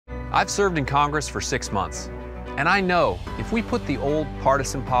I've served in Congress for 6 months, and I know if we put the old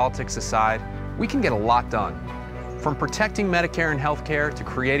partisan politics aside, we can get a lot done. From protecting Medicare and healthcare to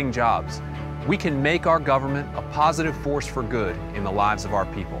creating jobs, we can make our government a positive force for good in the lives of our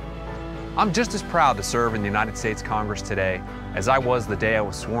people. I'm just as proud to serve in the United States Congress today as I was the day I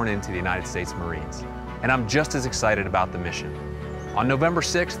was sworn into the United States Marines. And I'm just as excited about the mission. On November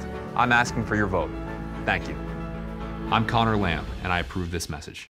 6th, I'm asking for your vote. Thank you. I'm Connor Lamb, and I approve this message.